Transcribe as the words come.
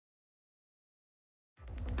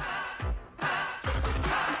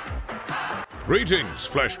Greetings,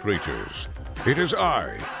 flesh creatures. It is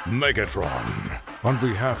I, Megatron. On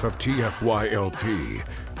behalf of TFYLP,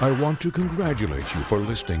 I want to congratulate you for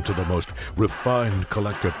listening to the most refined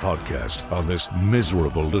collective podcast on this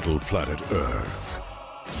miserable little planet Earth.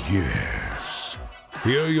 Yes.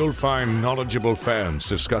 Here you'll find knowledgeable fans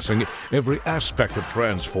discussing every aspect of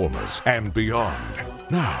Transformers and beyond.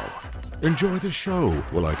 Now, enjoy the show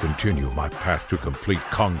while I continue my path to complete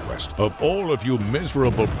conquest of all of you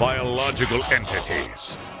miserable biological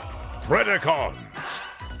entities. Predacons,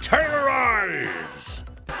 terrorize!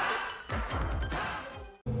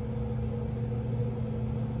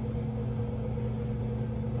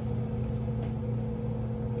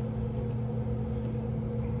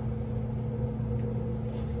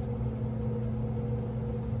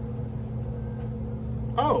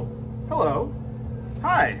 Oh, hello.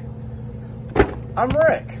 Hi. I'm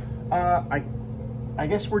Rick. I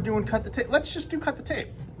guess we're doing Cut the Tape. Let's just do Cut the Tape.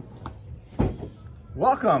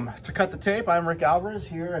 Welcome to Cut the Tape. I'm Rick Alvarez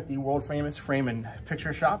here at the world famous Frame and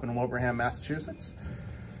Picture Shop in Wilbraham, Massachusetts.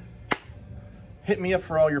 Hit me up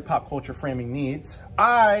for all your pop culture framing needs.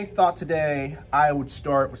 I thought today I would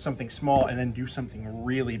start with something small and then do something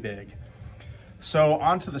really big. So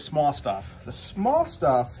on to the small stuff. The small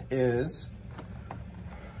stuff is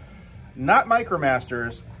not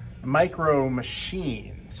MicroMasters, Micro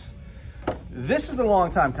Machines. This is a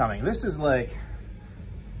long time coming. This is like,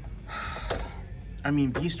 I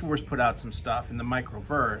mean, Beast Wars put out some stuff in the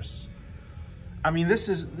Microverse. I mean, this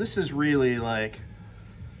is really like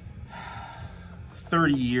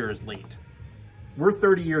 30 years late. We're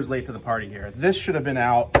 30 years late to the party here. This should have been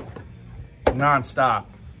out nonstop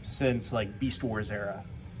since like Beast Wars era.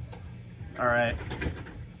 All right,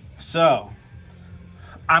 so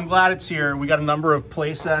I'm glad it's here. We got a number of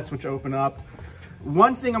play sets which open up.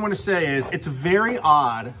 One thing I'm going to say is it's very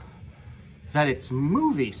odd that it's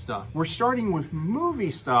movie stuff. We're starting with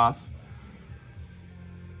movie stuff.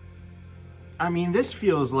 I mean, this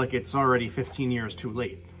feels like it's already 15 years too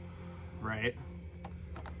late, right?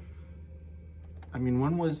 I mean,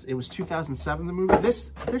 it was 2007, the movie?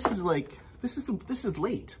 This is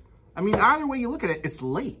late. I mean, either way you look at it, it's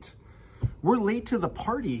late. We're late to the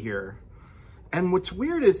party here. And what's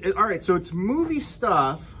weird is, all right, so it's movie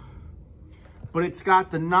stuff, but it's got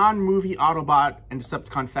the non-movie Autobot and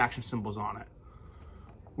Decepticon faction symbols on it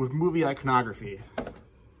with movie iconography.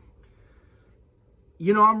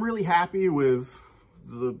 You know, I'm really happy with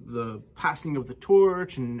the passing of the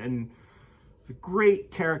torch and the great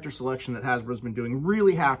character selection that Hasbro's been doing.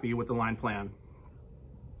 Really happy with the line plan.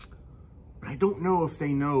 But I don't know if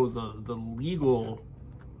they know the legal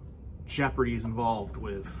jeopardies involved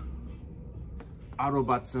with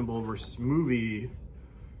Autobot symbol versus movie.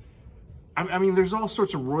 I mean, there's all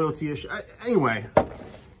sorts of royalty issues. Anyway,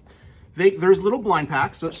 there's little blind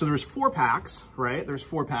packs. So there's 4 packs, right? There's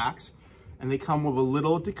 4 packs. And they come with a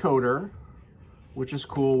little decoder, which is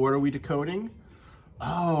cool. What are we decoding?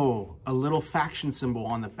 Oh, a little faction symbol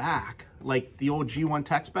on the back. Like the old G1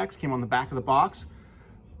 tech specs came on the back of the box,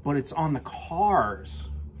 but it's on the cars.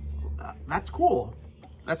 That's cool.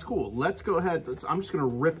 That's cool. Let's go ahead. I'm just going to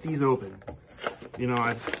rip these open. You know,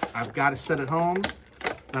 I've got a set at home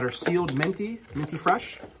that are sealed minty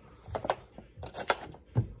fresh.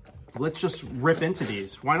 Let's just rip into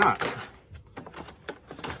these. Why not?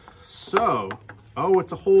 So, oh,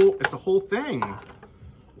 it's a whole thing.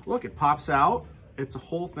 Look, it pops out. It's a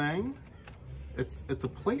whole thing. It's a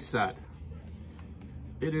play set.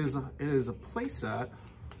 It is a play set.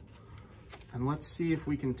 And let's see if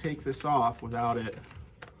we can take this off without it.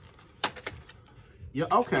 Yeah,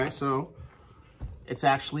 okay, so it's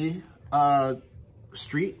actually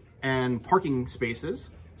street and parking spaces,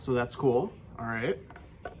 so that's cool. All right.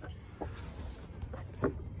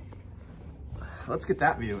 Let's get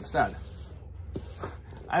that view instead.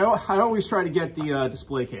 I always try to get the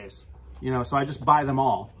display case, you know, so I just buy them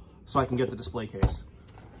all so I can get the display case.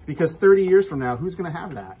 Because 30 years from now, who's going to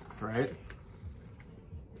have that, right?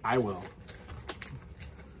 I will.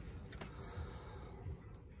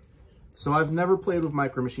 So I've never played with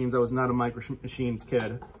Micro Machines. I was not a Micro Machines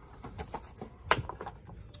kid.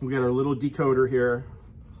 We got our little decoder here.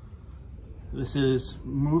 This is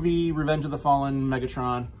movie Revenge of the Fallen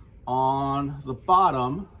Megatron. On the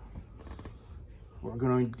bottom, we're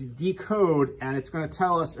going to decode, and it's going to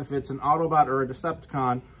tell us if it's an Autobot or a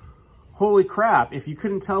Decepticon. Holy crap, if you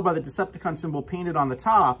couldn't tell by the Decepticon symbol painted on the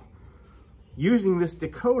top, using this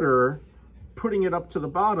decoder, putting it up to the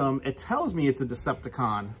bottom, it tells me it's a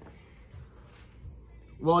Decepticon.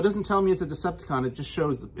 Well, it doesn't tell me it's a Decepticon, it just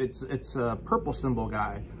shows it's a purple symbol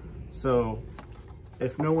guy. So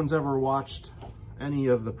if no one's ever watched any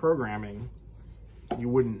of the programming, you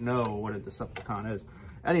wouldn't know what a Decepticon is.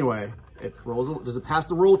 Anyway, it rolls. Does it pass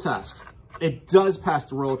the roll test? It does pass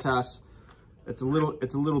the roll test. It's a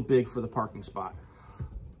little big for the parking spot.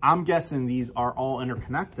 I'm guessing these are all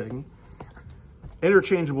interconnecting,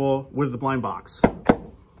 interchangeable with the blind box.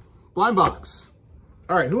 Blind box.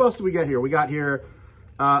 All right, who else do we get here? We got here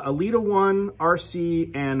Alita 1,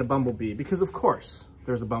 RC, and a Bumblebee, because of course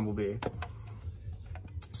there's a Bumblebee.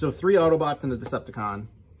 So 3 Autobots and a Decepticon.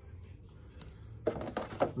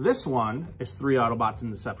 This one is 3 Autobots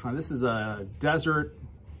and a Decepticon. This is a Desert,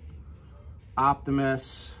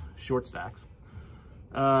 Optimus, short stacks,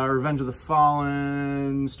 Revenge of the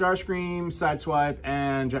Fallen, Starscream, Sideswipe,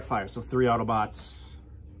 and Jetfire. So 3 Autobots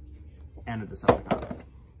and a Decepticon.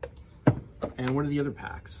 And what are the other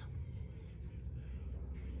packs?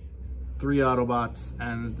 3 Autobots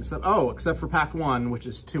and a Decepticon. Oh, except for pack 1, which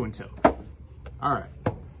is 2 and 2. All right,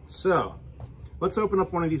 so let's open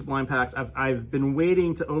up one of these blind packs. I've been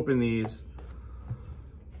waiting to open these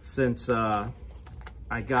since I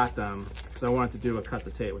got them, because I wanted to do a cut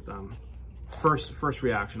the tape with them. First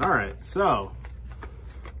reaction. All right, so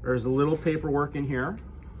there's a little paperwork in here.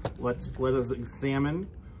 Let us examine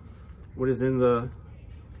what is in the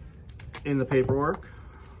paperwork.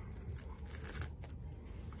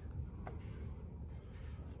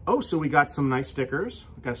 Oh, so we got some nice stickers.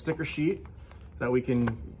 We got a sticker sheet that we can,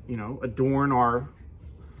 you know, adorn our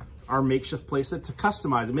makeshift playset, to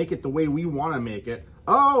customize it, make it the way we want to make it.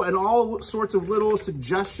 Oh, and all sorts of little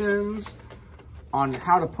suggestions on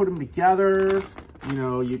how to put them together. You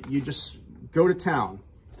know, you just go to town.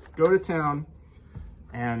 Go to town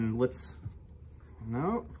and let's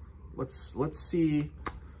see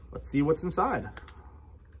what's inside.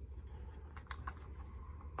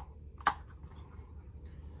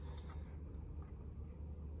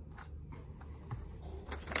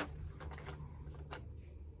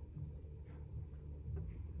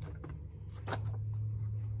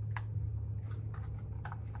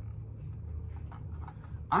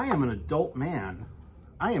 I am an adult man.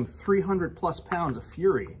 I am 300 plus pounds of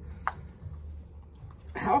fury.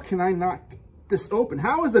 How can I not get this open?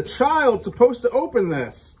 How is a child supposed to open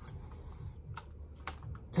this?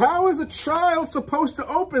 How is a child supposed to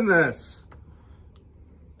open this?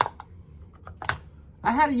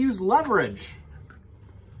 I had to use leverage.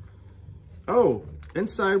 Oh,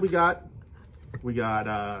 inside we got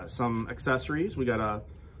some accessories. We got a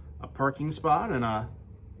parking spot and a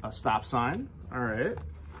stop sign. All right.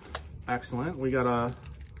 Excellent. We got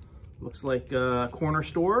looks like a corner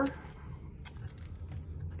store,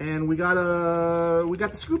 and we got the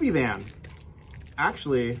Scooby van.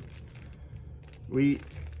 Actually, we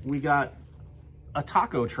got a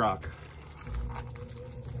taco truck.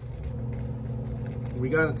 We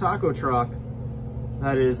got a taco truck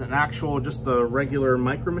that is an actual, just a regular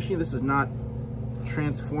micro machine. This is not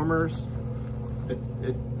Transformers.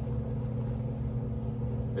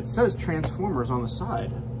 It says Transformers on the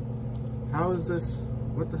side. How is this?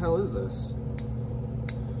 What the hell is this?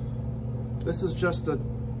 This is just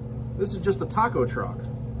a taco truck.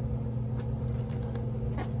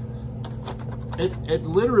 It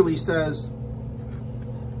literally says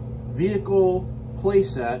vehicle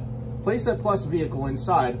playset plus vehicle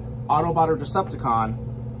inside, Autobot or Decepticon.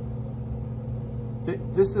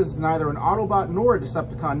 This is neither an Autobot nor a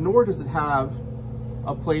Decepticon, nor does it have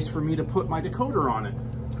a place for me to put my decoder on it.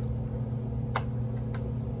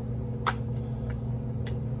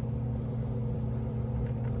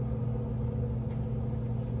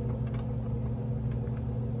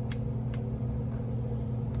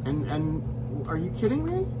 And are you kidding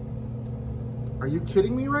me? Are you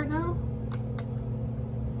kidding me right now?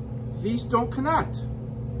 These don't connect.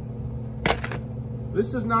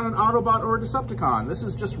 This is not an Autobot or a Decepticon. This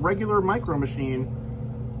is just regular micro machine.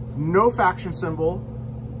 No faction symbol.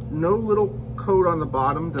 No little code on the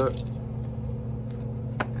bottom to...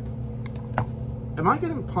 Am I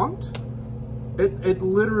getting punked? It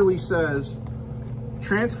literally says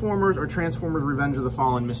Transformers or Transformers Revenge of the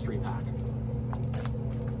Fallen mystery pack.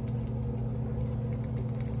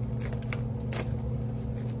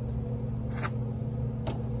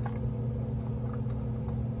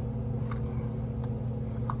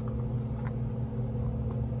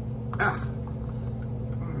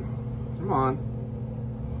 Come on.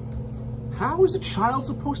 How is a child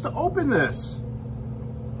supposed to open this?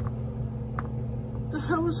 What the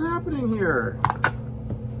hell is happening here?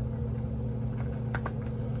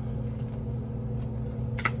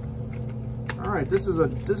 All right, this is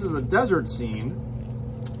a desert scene.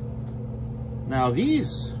 Now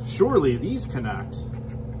surely these connect.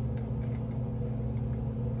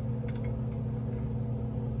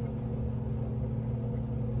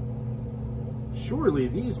 surely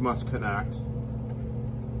these must connect.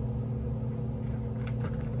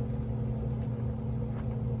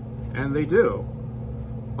 And they do.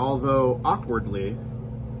 Although, awkwardly,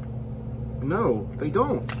 no, they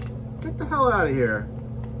don't. Get the hell out of here.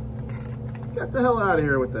 Get the hell out of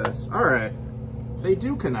here with this. All right, they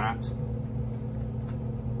do connect.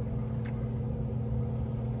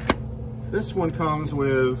 This one comes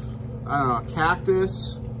with, I don't know, a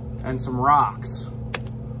cactus and some rocks.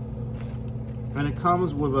 And it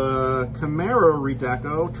comes with a Camaro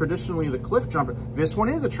redeco, traditionally the Cliff Jumper. This one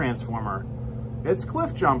is a transformer. It's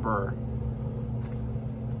Cliff Jumper.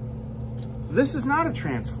 This is not a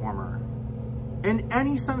transformer. In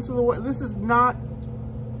any sense of the word, this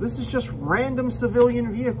is just random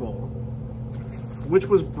civilian vehicle, which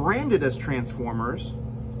was branded as Transformers,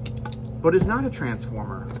 but is not a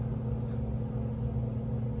transformer.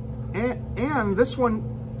 And this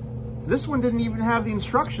one didn't even have the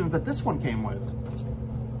instructions that this one came with.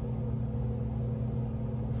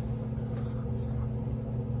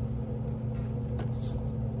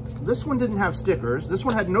 This one didn't have stickers. This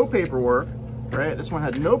one had no paperwork, right? This one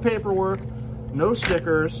had no paperwork, no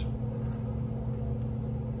stickers.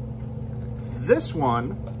 This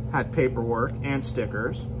one had paperwork and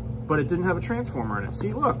stickers, but it didn't have a transformer in it.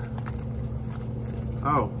 See, look.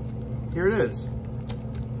 Oh, here it is.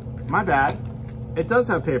 My bad. It does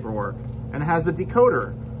have paperwork and it has the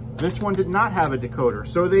decoder. This one did not have a decoder.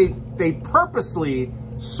 So they purposely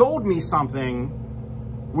sold me something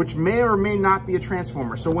which may or may not be a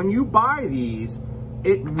transformer. So when you buy these,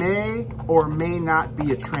 it may or may not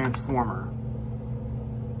be a transformer.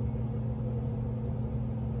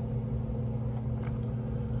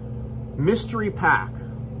 Mystery pack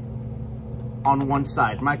on one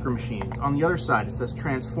side, Micro Machines. On the other side, it says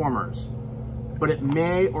Transformers, but it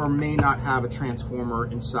may or may not have a transformer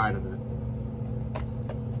inside of it.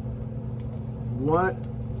 What?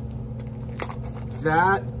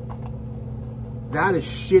 That is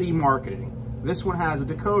shitty marketing. This one has a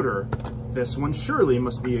decoder. This one surely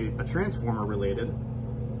must be a transformer related.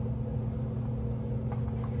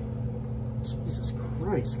 Jesus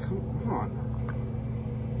Christ, come on.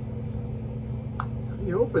 How do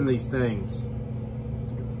you open these things?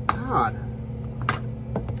 God.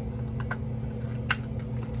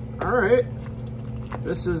 All right.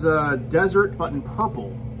 This is a Desert Button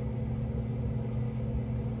Purple.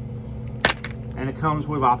 And it comes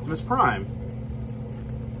with Optimus Prime.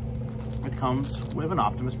 It comes with an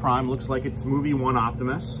Optimus Prime. Looks like it's movie 1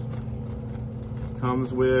 Optimus.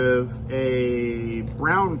 Comes with a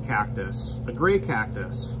brown cactus, a gray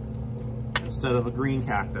cactus, instead of a green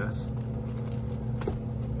cactus.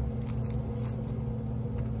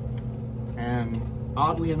 And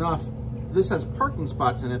oddly enough, this has parking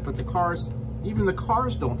spots in it, but the cars, even the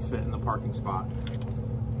cars don't fit in the parking spot.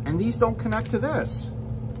 And these don't connect to this.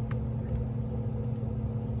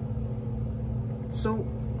 So,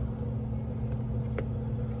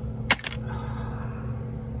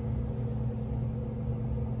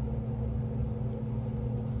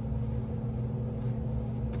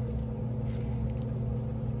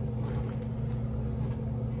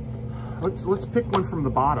 let's pick one from the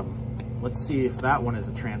bottom. Let's see if that one is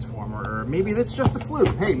a transformer, or maybe it's just a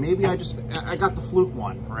fluke. Hey, maybe I got the fluke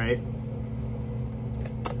one, right?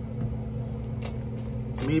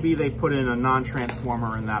 Maybe they put in a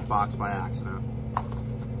non-transformer in that box by accident.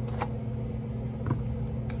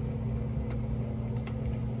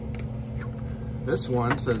 This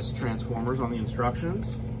one says Transformers on the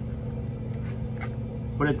instructions,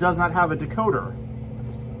 but it does not have a decoder.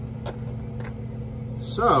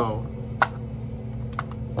 So,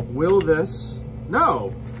 will this?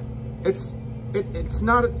 No, it's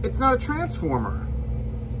not a transformer.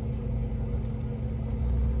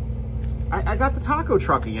 I got the taco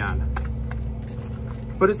truck again,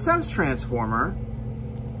 but it says transformer,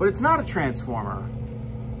 but it's not a transformer.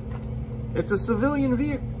 It's a civilian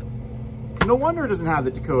vehicle. No wonder it doesn't have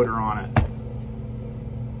the decoder on it.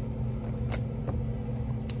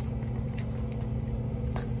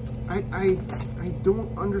 I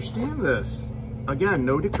don't understand this. Again,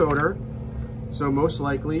 no decoder, so most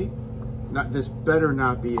likely, this better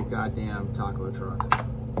not be a goddamn taco truck.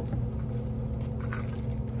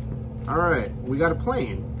 All right, we got a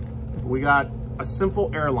plane. We got a simple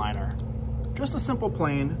airliner. Just a simple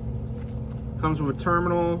plane. Comes with a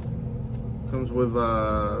terminal, comes with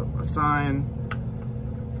a sign.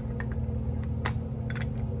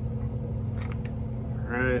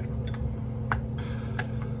 All right.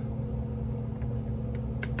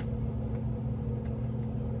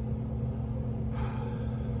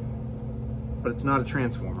 But it's not a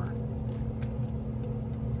transformer.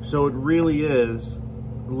 So it really is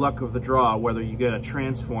luck of the draw whether you get a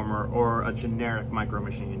transformer or a generic micro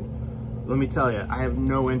machine. Let me tell you, I have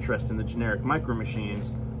no interest in the generic micro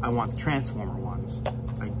machines. I want the transformer ones.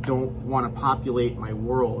 I don't want to populate my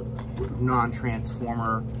world with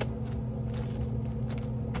non-transformer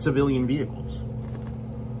civilian vehicles.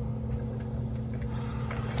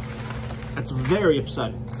 That's very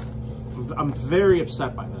upsetting. I'm very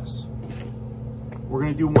upset by this. We're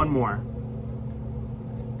gonna do one more.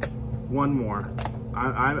 One more.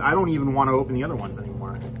 I don't even want to open the other ones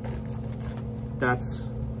anymore.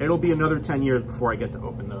 It'll be another 10 years before I get to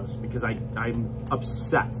open those because I'm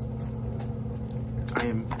upset. I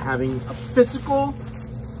am having a physical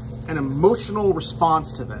and emotional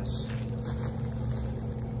response to this.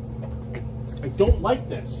 I don't like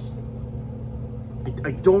this.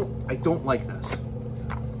 I don't like this.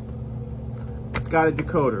 It's got a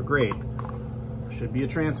decoder, great. Should be a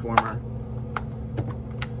transformer.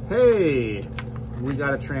 Hey, we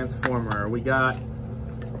got a transformer. We got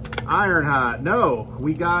Ironhot. No,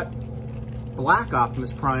 we got Black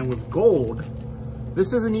Optimus Prime with gold.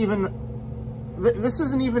 This isn't even a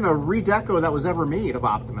redeco that was ever made of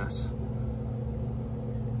Optimus.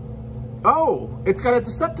 Oh, it's got a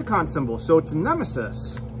Decepticon symbol, so it's a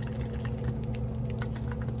Nemesis.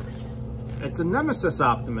 It's a Nemesis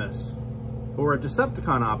Optimus, or a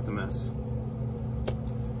Decepticon Optimus.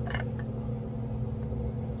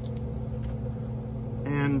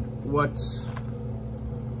 And what's,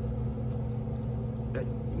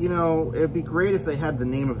 you know, it'd be great if they had the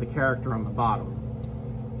name of the character on the bottom,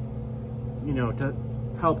 you know, to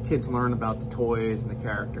help kids learn about the toys and the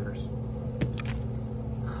characters.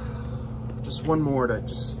 Just one more to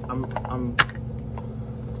just, I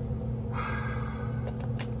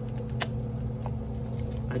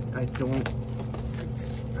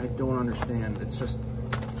don't understand. It's just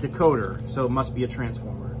decoder, so it must be a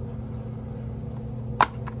transformer.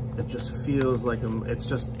 It just feels like it's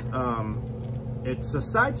just it's a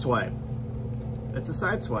side swipe. It's a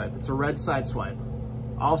side swipe. It's a red side swipe.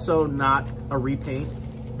 Also not a repaint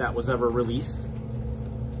that was ever released.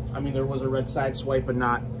 I mean, there was a red side swipe, but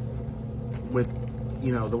not with,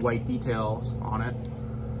 you know, the white details on it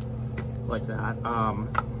like that.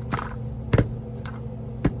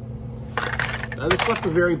 This left a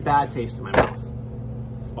very bad taste in my mouth.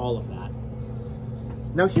 All of that.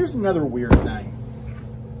 Now here's another weird thing.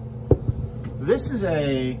 This is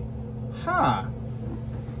a,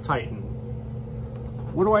 Titan.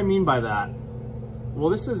 What do I mean by that? Well,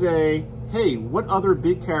 this is a, hey, what other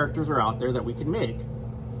big characters are out there that we can make?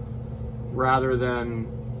 Rather than,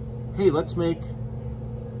 hey, let's make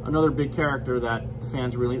another big character that the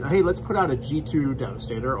fans really, hey, let's put out a G2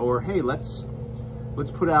 Devastator, or hey, let's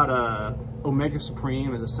put out a Omega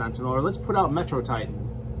Supreme as a Sentinel, or let's put out Metro Titan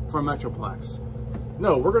from Metroplex.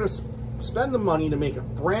 No, we're gonna spend the money to make a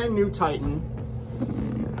brand new Titan,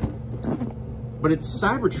 but it's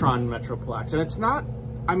Cybertron Metroplex, and it's not,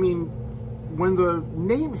 I mean, when the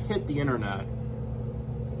name hit the internet,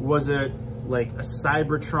 was it like a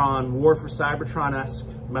Cybertron, War for Cybertron-esque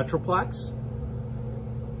Metroplex?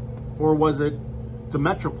 Or was it the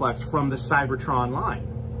Metroplex from the Cybertron line?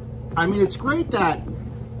 I mean, it's great that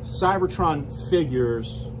Cybertron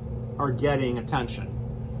figures are getting attention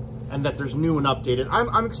and that there's new and updated.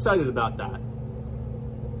 I'm excited about that.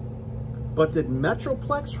 But did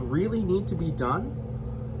Metroplex really need to be done?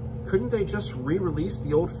 Couldn't they just re-release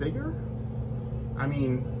the old figure? I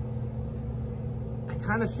mean, I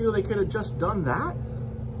kind of feel they could have just done that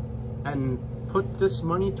and put this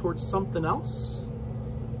money towards something else,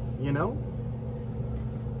 you know?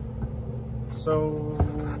 So,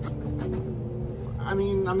 I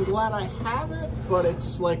mean, I'm glad I have it, but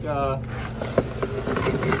it's like a,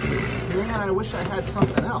 man, I wish I had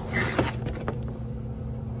something else.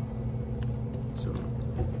 So,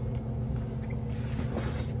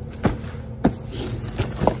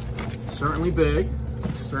 certainly big,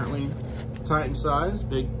 certainly Titan size,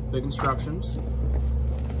 big instructions.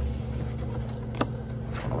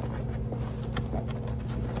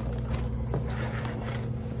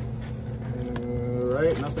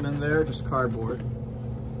 Right, nothing in there, just cardboard.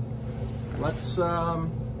 Let's, you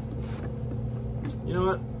know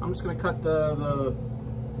what? I'm just gonna cut the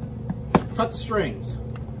strings.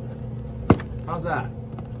 How's that?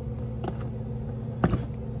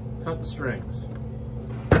 Cut the strings.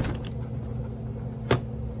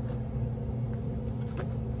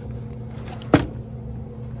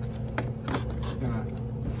 Just gonna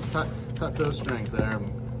cut those strings there.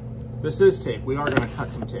 This is tape. We are gonna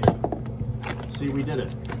cut some tape. See, we did it,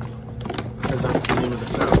 because that's the name of the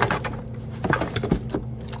show.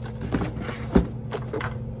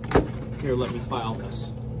 Here, let me file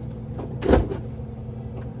this.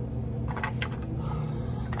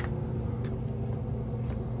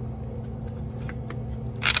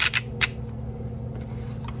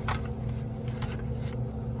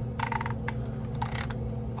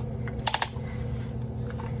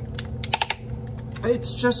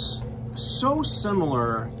 It's just so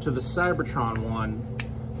similar to the Cybertron one,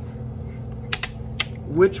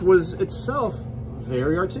 which was itself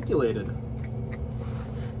very articulated.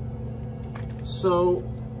 So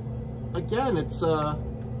again, it's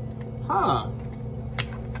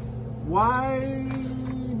why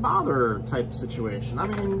bother type situation. I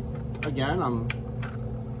mean, again, I'm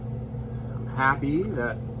happy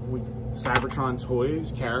that Cybertron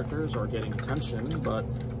toys, characters are getting attention, but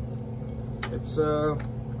it's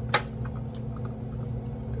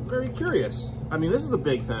very curious. I mean, this is a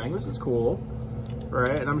big thing. This is cool,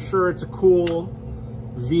 right? And I'm sure it's a cool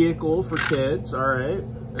vehicle for kids, all right?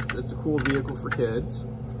 It's a cool vehicle for kids.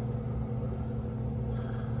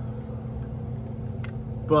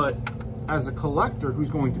 But as a collector who's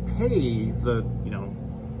going to pay the, you know,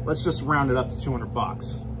 let's just round it up to 200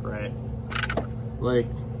 bucks, right? Like,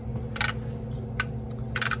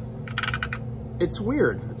 it's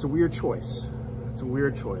weird. It's a weird choice. It's a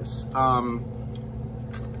weird choice.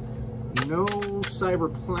 No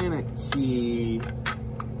Cyber Planet key,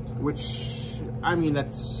 which, I mean,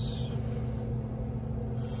 that's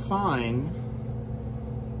fine,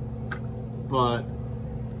 but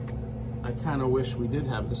I kind of wish we did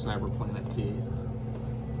have the Cyber Planet key.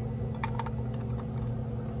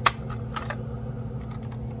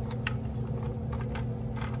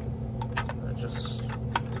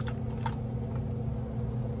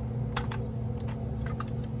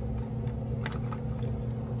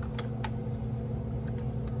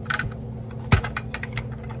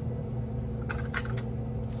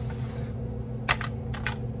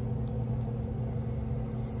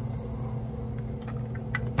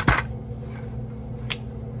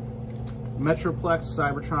 Metroplex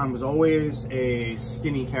Cybertron was always a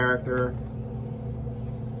skinny character.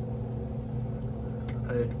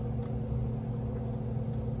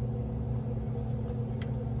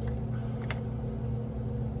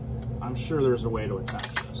 I'm sure there's a way to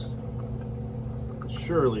attach this.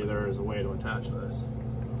 Surely there is a way to attach this.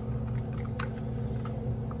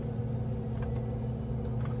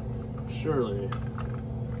 Surely.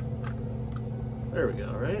 There we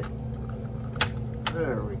go, right?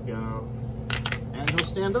 There we go. And he'll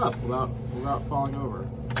stand up without falling over.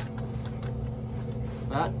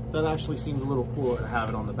 That actually seems a little cool to have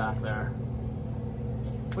it on the back there.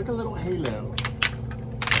 Like a little halo.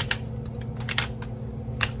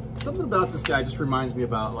 Something about this guy just reminds me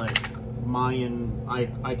about like Mayan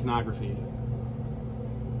iconography.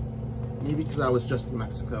 Maybe because I was just in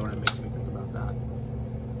Mexico and it makes me think about that.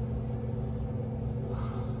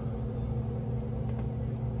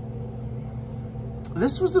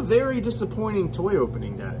 This was a very disappointing toy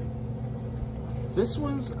opening day. This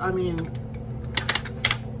was, I mean,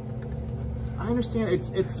 I understand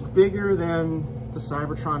it's bigger than the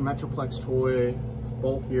Cybertron Metroplex toy. It's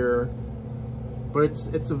bulkier, but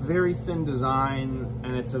it's a very thin design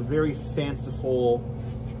and it's a very fanciful.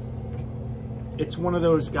 It's one of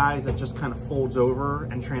those guys that just kind of folds over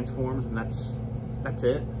and transforms, and that's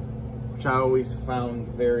it, which I always found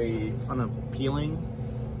very unappealing.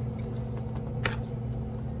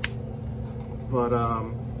 But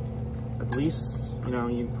at least, you know,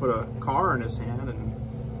 you put a car in his hand and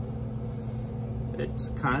it's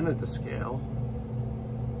kind of to scale.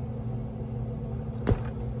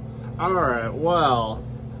 All right, well,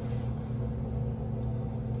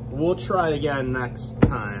 we'll try again next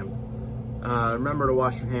time. Remember to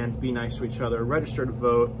wash your hands, be nice to each other, register to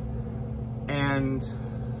vote, and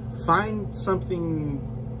find something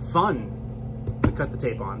fun to cut the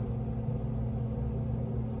tape on.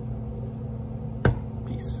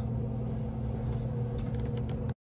 Peace.